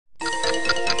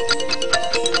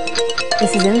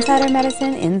This is Insider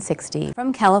Medicine in 60.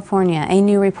 From California, a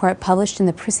new report published in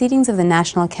the Proceedings of the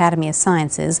National Academy of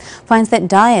Sciences finds that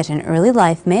diet in early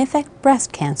life may affect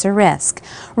breast cancer risk.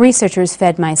 Researchers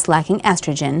fed mice lacking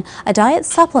estrogen, a diet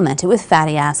supplemented with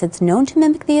fatty acids known to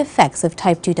mimic the effects of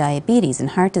type 2 diabetes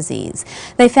and heart disease.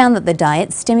 They found that the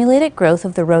diet stimulated growth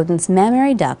of the rodent's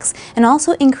mammary ducts and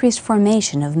also increased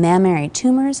formation of mammary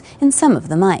tumours in some of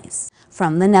the mice.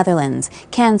 From the Netherlands,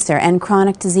 cancer and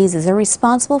chronic diseases are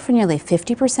responsible for nearly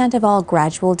 50% of all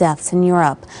gradual deaths in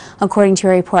Europe, according to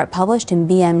a report published in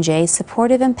BMJ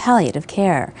Supportive and Palliative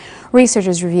Care.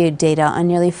 Researchers reviewed data on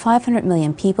nearly 500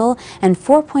 million people and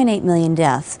 4.8 million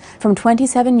deaths from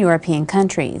 27 European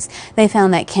countries. They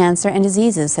found that cancer and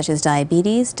diseases such as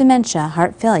diabetes, dementia,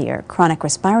 heart failure, chronic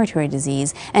respiratory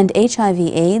disease, and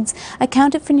HIV/AIDS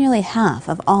accounted for nearly half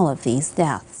of all of these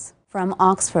deaths. From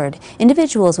Oxford,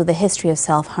 individuals with a history of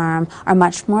self-harm are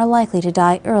much more likely to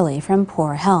die early from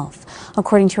poor health,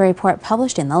 according to a report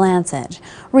published in The Lancet.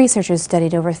 Researchers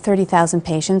studied over 30,000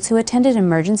 patients who attended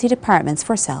emergency departments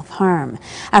for self-harm.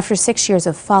 After 6 years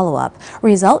of follow-up,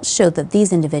 results showed that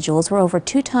these individuals were over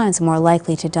 2 times more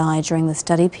likely to die during the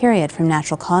study period from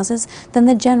natural causes than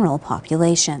the general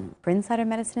population. For Insider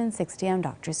Medicine in 60, I'm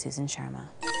Dr. Susan Sharma.